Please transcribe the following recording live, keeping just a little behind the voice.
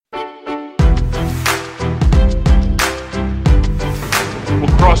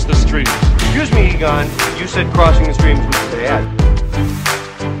streams. Excuse me, Egon. You said crossing the streams was bad.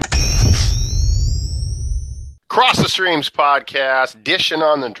 Cross the Streams podcast, dishing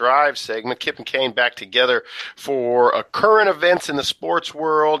on the drive segment. Kip and Kane back together for current events in the sports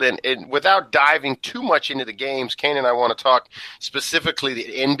world. And without diving too much into the games, Kane and I want to talk specifically the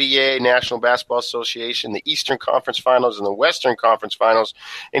NBA, National Basketball Association, the Eastern Conference Finals, and the Western Conference Finals.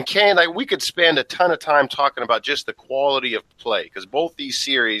 And Kane, we could spend a ton of time talking about just the quality of play, because both these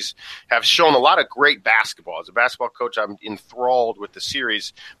series have shown a lot of great basketball. As a basketball coach, I'm enthralled with the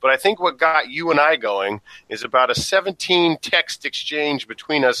series. But I think what got you and I going is about a 17 text exchange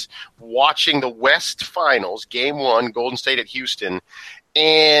between us watching the West Finals, Game 1, Golden State at Houston,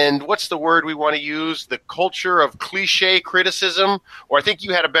 and what's the word we want to use? The culture of cliche criticism, or I think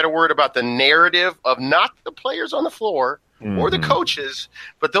you had a better word about the narrative of not the players on the floor or the coaches,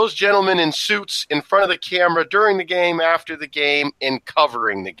 but those gentlemen in suits in front of the camera during the game, after the game, and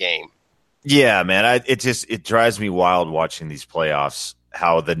covering the game. Yeah, man, it drives me wild watching these playoffs,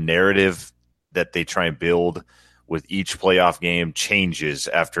 how the narrative that they try and build with each playoff game changes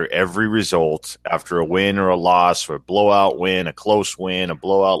after every result, after a win or a loss, or a blowout win, a close win, a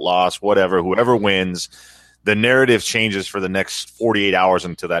blowout loss, whatever, whoever wins, the narrative changes for the next 48 hours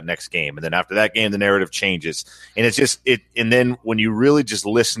until that next game. And then after that game, the narrative changes. And it's just and then when you really just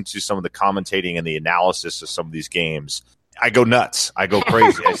listen to some of the commentating and the analysis of some of these games, I go nuts. I go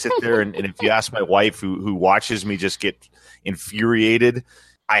crazy. I sit there and if you ask my wife who watches me just get infuriated,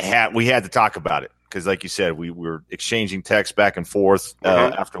 we had to talk about it. Because, like you said, we were exchanging texts back and forth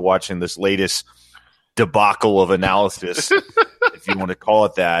after watching this latest debacle of analysis, if you want to call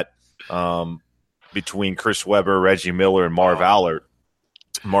it that, between Chris Webber, Reggie Miller, and Marv Albert.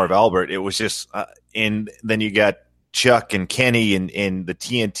 It was just and then you got Chuck and Kenny and the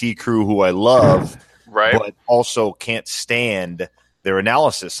TNT crew, who I love, right, but also can't stand their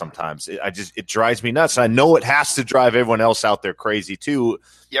analysis sometimes. It drives me nuts. I know it has to drive everyone else out there crazy too.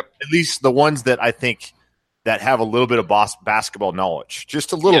 Yep. At least the ones that I think that have a little bit of basketball knowledge,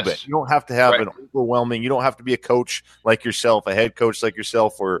 just a little bit. You don't have to have an overwhelming. You don't have to be a coach like yourself, a head coach like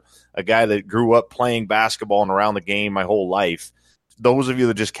yourself, or a guy that grew up playing basketball and around the game my whole life. Those of you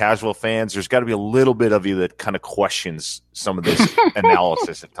that are just casual fans, there's got to be a little bit of you that kind of questions some of this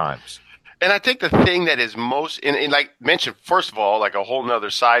analysis at times. And I think the thing that is most, and like mentioned, first of all, like a whole nother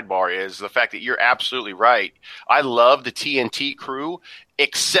sidebar is the fact that you're absolutely right. I love the TNT crew,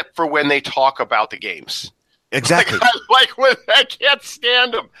 except for when they talk about the games. Exactly. Like when I can't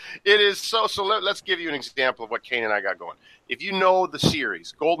stand them. It is so let's give you an example of what Kane and I got going. If you know the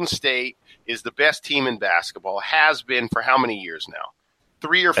series, Golden State is the best team in basketball, has been for how many years now?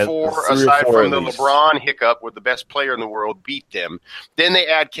 3 or 4, aside from the LeBron hiccup, where the best player in the world beat them. Then they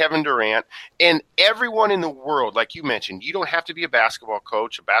add Kevin Durant. And everyone in the world, like you mentioned, you don't have to be a basketball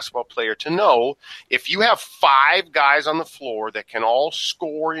coach, a basketball player to know if you have 5 guys on the floor that can all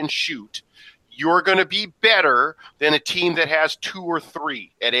score and shoot, you're going to be better than a team that has 2 or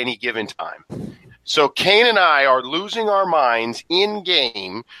 3 at any given time. So Kane and I are losing our minds in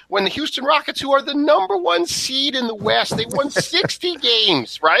game when the Houston Rockets, who are the number 1 seed in the West, they won 60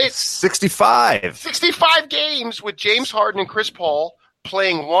 games, right? 65 games with James Harden and Chris Paul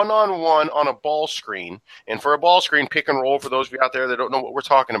playing one-on-one on a ball screen. And for a ball screen, pick and roll for those of you out there that don't know what we're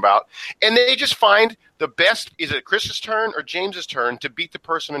talking about. And they just find the best, is it Chris's turn or James's turn, to beat the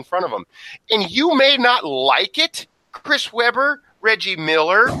person in front of them. And you may not like it, Chris Webber, Reggie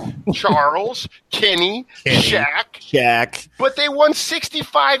Miller, Charles, Kenny, Shaq. But they won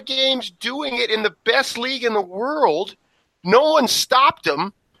 65 games doing it in the best league in the world. No one stopped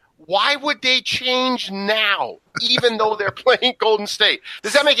them. Why would they change now, even though they're playing Golden State?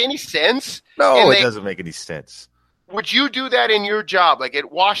 Does that make any sense? No, it doesn't make any sense. Would you do that in your job? Like at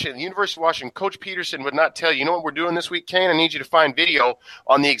Washington, the University of Washington, Coach Peterson would not tell you, you know what we're doing this week, Kane? I need you to find video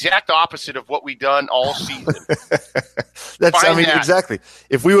on the exact opposite of what we've done all season. Exactly.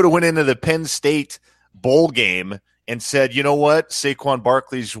 If we would have went into the Penn State bowl game and said, you know what, Saquon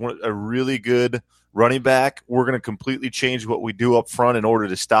Barkley's a really good running back, we're going to completely change what we do up front in order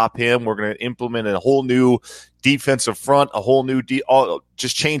to stop him. We're going to implement a whole new defensive front, a whole new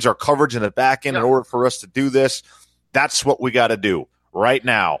just change our coverage in the back end in order for us to do this. That's what we got to do right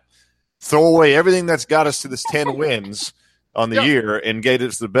now. Throw away everything that's got us to this 10 wins on the year and get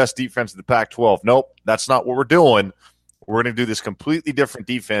us the best defense in the Pac-12. Nope, that's not what we're doing. We're going to do this completely different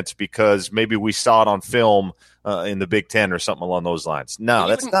defense because maybe we saw it on film in the Big Ten or something along those lines. No,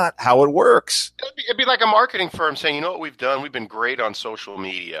 that's not how it works. It'd be like a marketing firm saying, you know what we've done? We've been great on social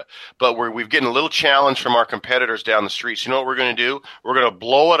media, but we've getting a little challenge from our competitors down the streets. You know what we're going to do? We're going to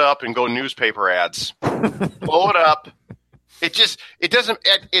blow it up and go newspaper ads. Blow it up. It doesn't.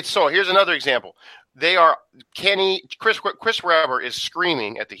 So here's another example. Chris Webber is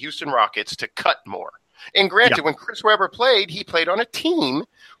screaming at the Houston Rockets to cut more. And granted, when Chris Webber played, he played on a team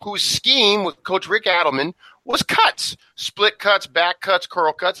whose scheme with Coach Rick Adelman was cuts, split cuts, back cuts,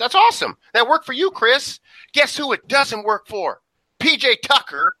 curl cuts. That's awesome. That worked for you, Chris. Guess who it doesn't work for? PJ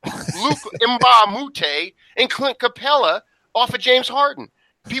Tucker, Luke Mbamute, and Clint Capella off of James Harden.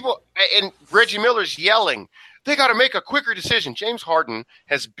 People and Reggie Miller's yelling, they got to make a quicker decision. James Harden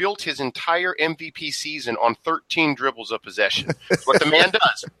has built his entire MVP season on 13 dribbles of possession. That's what the man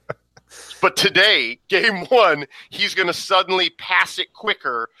does. But today, game one, he's going to suddenly pass it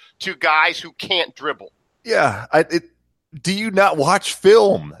quicker to guys who can't dribble. Yeah. Do you not watch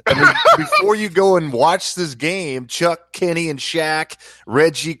film? I mean, before you go and watch this game, Chuck, Kenny, and Shaq,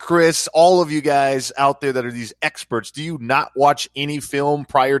 Reggie, Chris, all of you guys out there that are these experts, do you not watch any film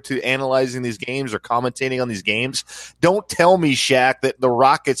prior to analyzing these games or commentating on these games? Don't tell me, Shaq, that the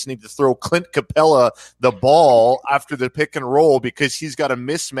Rockets need to throw Clint Capella the ball after the pick and roll because he's got a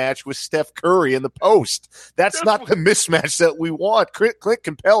mismatch with Steph Curry in the post. That's not the mismatch that we want. Clint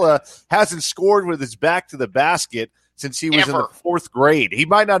Capella hasn't scored with his back to the basket since he was in the fourth grade. He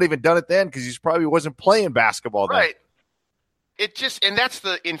might not even done it then because he probably wasn't playing basketball then. Right. And that's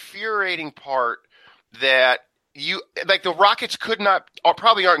the infuriating part that the Rockets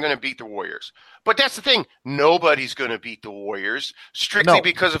probably aren't going to beat the Warriors. But that's the thing. Nobody's going to beat the Warriors strictly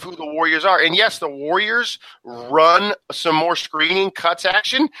because of who the Warriors are. And yes, the Warriors run some more screening cuts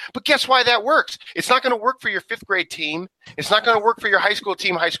action, but guess why that works? It's not going to work for your fifth grade team. It's not going to work for your high school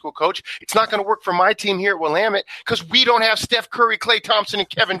team, high school coach. It's not going to work for my team here at Willamette because we don't have Steph Curry, Klay Thompson, and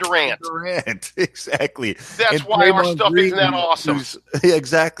Kevin Durant. Exactly. That's why our stuff isn't that awesome.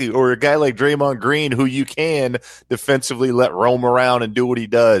 Exactly. Or a guy like Draymond Green who you can defensively let roam around and do what he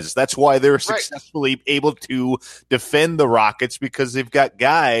does. That's why they're successfully able to defend the Rockets because they've got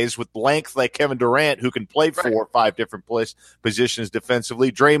guys with length like Kevin Durant who can play 4 or 5 different positions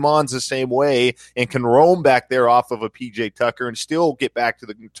defensively. Draymond's the same way and can roam back there off of a PJ Tucker and still get back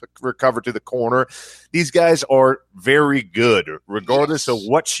to recover to the corner. These guys are very good, regardless of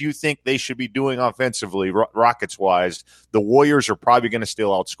what you think they should be doing offensively, Rockets-wise. The Warriors are probably going to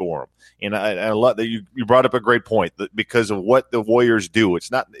still outscore them. And I love that you brought up a great point because of what the Warriors do. It's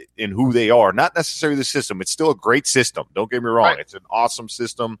not in who they are, not necessarily the system. It's still a great system. Don't get me wrong. Right. It's an awesome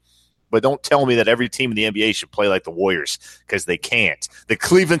system. But don't tell me that every team in the NBA should play like the Warriors because they can't. The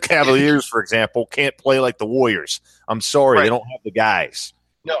Cleveland Cavaliers, for example, can't play like the Warriors. I'm sorry. Right. They don't have the guys.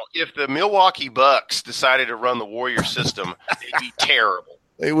 No, if the Milwaukee Bucks decided to run the Warrior system, they'd be terrible.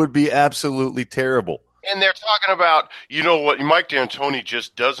 They would be absolutely terrible. And they're talking about, you know what, Mike D'Antoni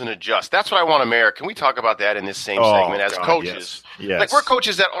just doesn't adjust. That's what I want America. Can we talk about that in this same segment as coaches? Yes. Like we're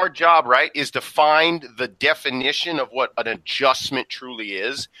coaches that our job, right, is to find the definition of what an adjustment truly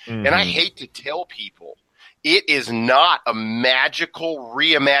is. Mm-hmm. And I hate to tell people, it is not a magical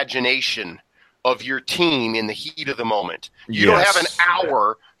reimagination of your team in the heat of the moment. You don't have an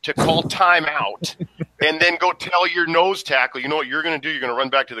hour to call timeout and then go tell your nose tackle, you know what you're going to do? You're going to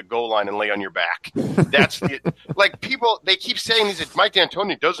run back to the goal line and lay on your back. That's it. Like people, they keep saying Mike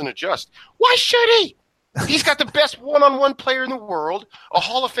D'Antoni doesn't adjust. Why should he? He's got the best one-on-one player in the world, a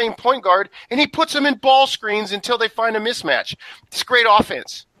Hall of Fame point guard, and he puts them in ball screens until they find a mismatch. It's great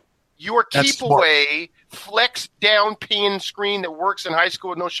offense. Your keep away, flex down pin screen that works in high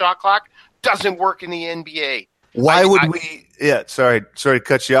school with no shot clock doesn't work in the NBA. Why would we? Yeah, sorry to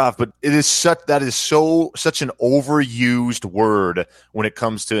cut you off, but it is such an overused word when it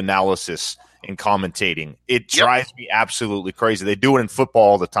comes to analysis and commentating. It drives me absolutely crazy. They do it in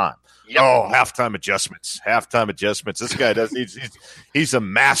football all the time. Yep. Oh, halftime adjustments. This guy does. He's a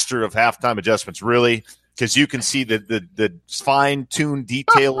master of halftime adjustments. Really. Because you can see the fine-tuned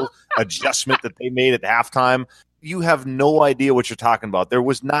detail adjustment that they made at halftime. You have no idea what you're talking about. There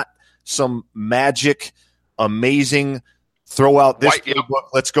was not some magic, amazing, throw out this playbook,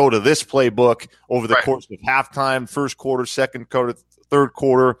 let's go to this playbook over the course of halftime, first quarter, second quarter, third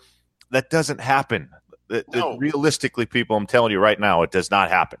quarter. That doesn't happen. Realistically, people, I'm telling you right now, it does not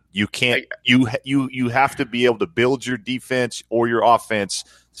happen. You can't. You have to be able to build your defense or your offense,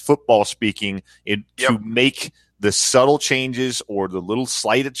 football speaking, to make the subtle changes or the little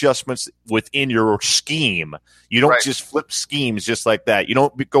slight adjustments within your scheme. You don't just flip schemes just like that. You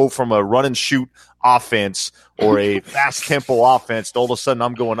don't go from a run and shoot offense or a fast tempo offense to all of a sudden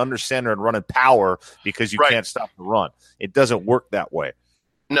I'm going under center and running power because you can't stop the run. It doesn't work that way.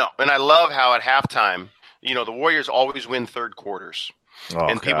 No, and I love how at halftime, the Warriors always win third quarters.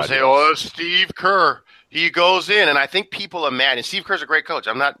 And people say, oh, Steve Kerr. He goes in, and I think people are mad. And Steve Kerr's a great coach.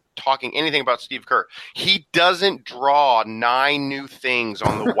 I'm not talking anything about Steve Kerr. He doesn't draw 9 new things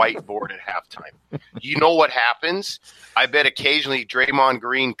on the whiteboard at halftime. You know what happens? I bet occasionally Draymond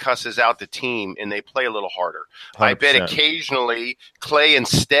Green cusses out the team, and they play a little harder. 100%. I bet occasionally Clay and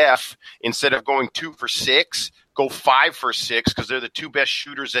Steph, instead of going 2 for 6, go 5 for 6 because they're the 2 best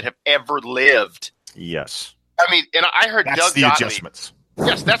shooters that have ever lived. Yes. I mean, and I heard That's Doug the Gottlieb. Adjustments.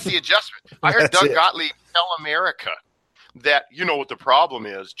 Yes, that's the adjustment. I heard Doug Gottlieb tell America that, you know what the problem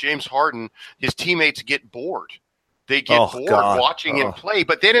is? James Harden, his teammates get bored. They get bored watching him play.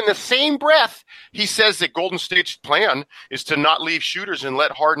 But then in the same breath, he says that Golden State's plan is to not leave shooters and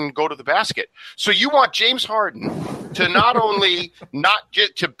let Harden go to the basket. So you want James Harden to not only not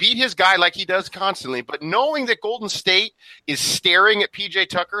get to beat his guy like he does constantly, but knowing that Golden State is staring at PJ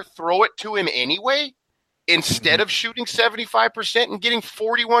Tucker, throw it to him anyway? Instead of shooting 75% and getting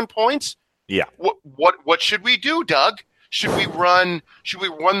 41 points? Yeah. What should we do, Doug? Should we run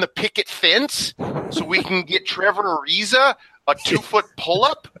the picket fence so we can get Trevor Ariza a 2-foot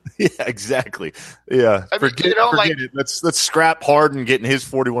pull-up? Yeah, exactly. Yeah. Forget it. Let's scrap Harden getting his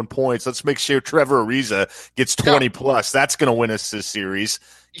 41 points. Let's make sure Trevor Ariza gets 20 plus. That's going to win us this series.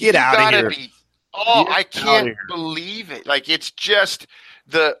 Get out of here. I can't believe it. Like, it's just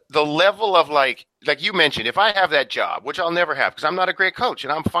the level of like you mentioned, if I have that job, which I'll never have because I'm not a great coach,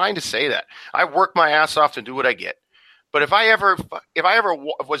 and I'm fine to say that. I work my ass off to do what I get. But if I ever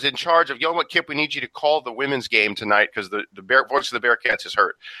was in charge of, you know what, Kip, we need you to call the women's game tonight because the voice of the Bearcats is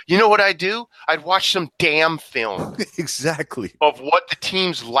hurt. You know what I'd do? I'd watch some damn film. Exactly. Of what the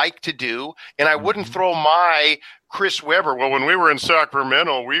teams like to do, and I wouldn't throw my Chris Webber. Well, when we were in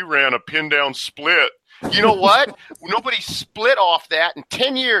Sacramento, we ran a pin-down split. You know what? Nobody split off that in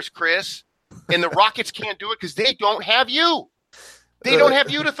 10 years, Chris. And the Rockets can't do it because they don't have you. They don't have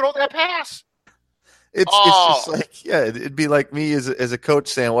you to throw that pass. It's just like, yeah, it'd be like me as a coach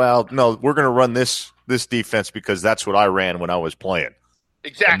saying, well, no, we're going to run this defense because that's what I ran when I was playing.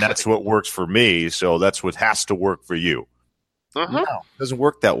 Exactly. And that's what works for me, so that's what has to work for you. No, it doesn't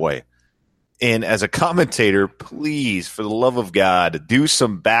work that way. And as a commentator, please, for the love of God, do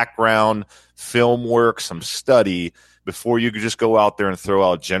some background film work, some study before you just go out there and throw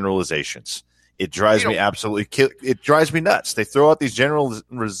out generalizations. It drives me it drives me nuts. They throw out these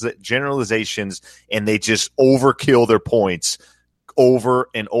generalizations and they just overkill their points over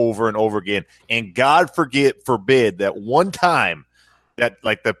and over and over again. And God forbid that one time that,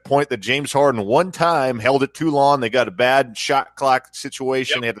 like the point that James Harden one time held it too long, they got a bad shot clock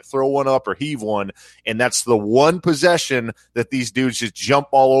situation, They had to throw one up or heave one, and that's the one possession that these dudes just jump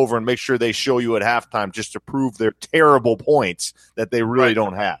all over and make sure they show you at halftime just to prove their terrible points that they really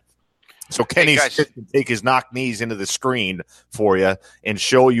don't have. So Kenny Smith can take his knock knees into the screen for you and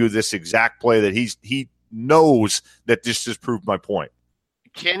show you this exact play that he knows that this just proved my point.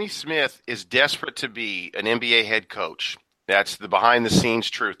 Kenny Smith is desperate to be an NBA head coach. That's the behind-the-scenes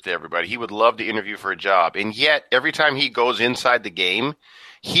truth to everybody. He would love to interview for a job. And yet, every time he goes inside the game,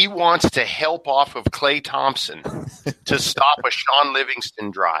 he wants to help off of Klay Thompson to stop a Sean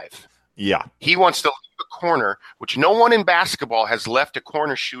Livingston drive. Yeah. He wants to leave a corner, which no one in basketball has left a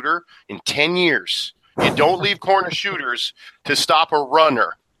corner shooter in 10 years. You don't leave corner shooters to stop a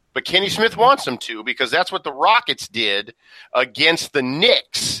runner. But Kenny Smith wants them to because that's what the Rockets did against the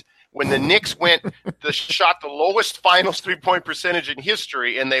Knicks. When the Knicks shot the lowest finals three-point percentage in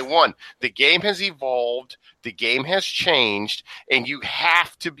history, and they won. The game has evolved. The game has changed, and you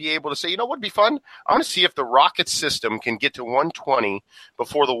have to be able to say, you know what would be fun? I want to see if the Rockets system can get to 120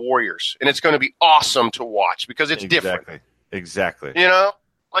 before the Warriors, and it's going to be awesome to watch because it's different. Exactly. You know?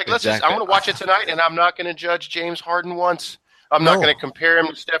 Like, I'm going to watch it tonight, and I'm not going to judge James Harden once. I'm not going to compare him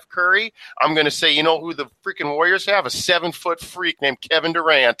to Steph Curry. I'm going to say, you know who the freaking Warriors have? A 7-foot freak named Kevin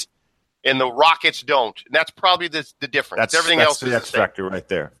Durant. And the Rockets don't. And that's probably the difference. Everything else is the X factor right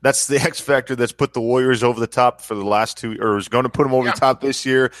there. That's the X factor that's put the Warriors over the top for the last 2, or is going to put them over the top this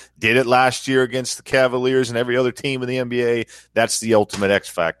year. Did it last year against the Cavaliers and every other team in the NBA. That's the ultimate X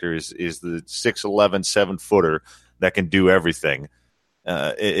factor is the 6'11", 7-footer that can do everything.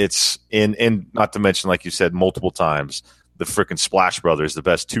 It's in not to mention, like you said multiple times, the freaking Splash Brothers, the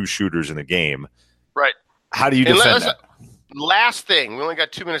best 2 shooters in the game. Right. How do you defend that? Last thing, we only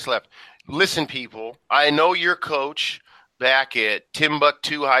got 2 minutes left. Listen, people, I know your coach back at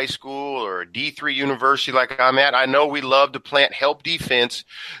Timbuktu High School or D3 University like I'm at. I know we love to plant help defense.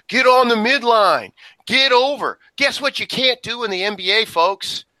 Get on the midline. Get over. Guess what you can't do in the NBA,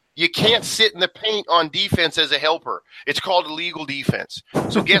 folks? You can't sit in the paint on defense as a helper. It's called illegal defense.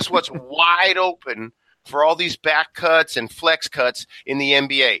 So guess what's wide open for all these back cuts and flex cuts in the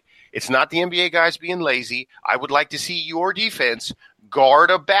NBA. It's not the NBA guys being lazy. I would like to see your defense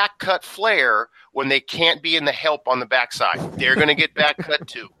guard a back cut flare when they can't be in the help on the backside. They're going to get back cut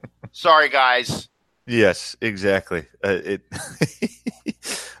too. Sorry, guys. Yes, exactly.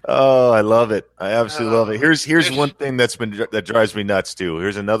 Oh, I love it. I absolutely love it. Here's one thing that drives me nuts too.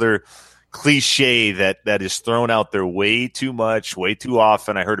 Here's another cliche that is thrown out there way too much, way too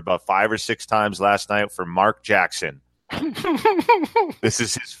often. I heard about 5 or 6 times last night from Mark Jackson. This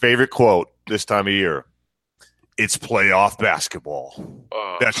is his favorite quote this time of year. It's playoff basketball.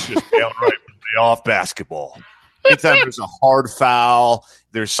 That's just downright playoff basketball. Anytime there's a hard foul,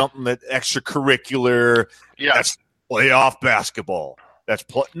 there's something that extracurricular. Yeah, that's playoff basketball.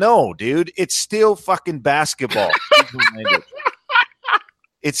 No, dude. It's still fucking basketball.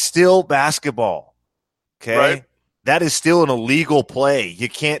 It's still basketball. Okay, right. That is still an illegal play. You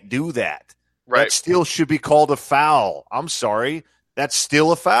can't do that. Right. That still should be called a foul. I'm sorry. That's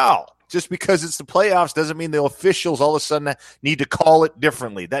still a foul. Just because it's the playoffs doesn't mean the officials all of a sudden need to call it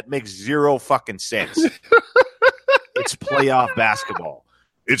differently. That makes zero fucking sense. It's playoff basketball.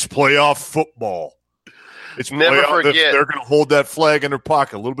 It's playoff football. It's never forget. They're going to hold that flag in their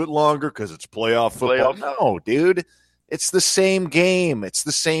pocket a little bit longer because it's playoff football. No, dude. It's the same game. It's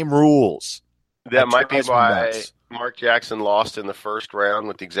the same rules. That might be why Mark Jackson lost in the first round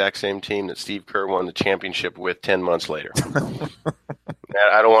with the exact same team that Steve Kerr won the championship with 10 months later.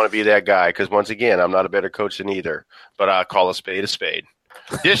 I don't want to be that guy because, once again, I'm not a better coach than either, but I call a spade a spade.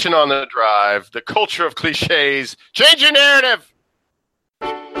 Dishing on the drive, the culture of cliches. Change your narrative.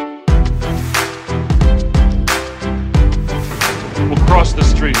 We'll cross the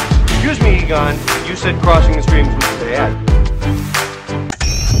streams. Excuse me, Egon. You said crossing the streams was bad.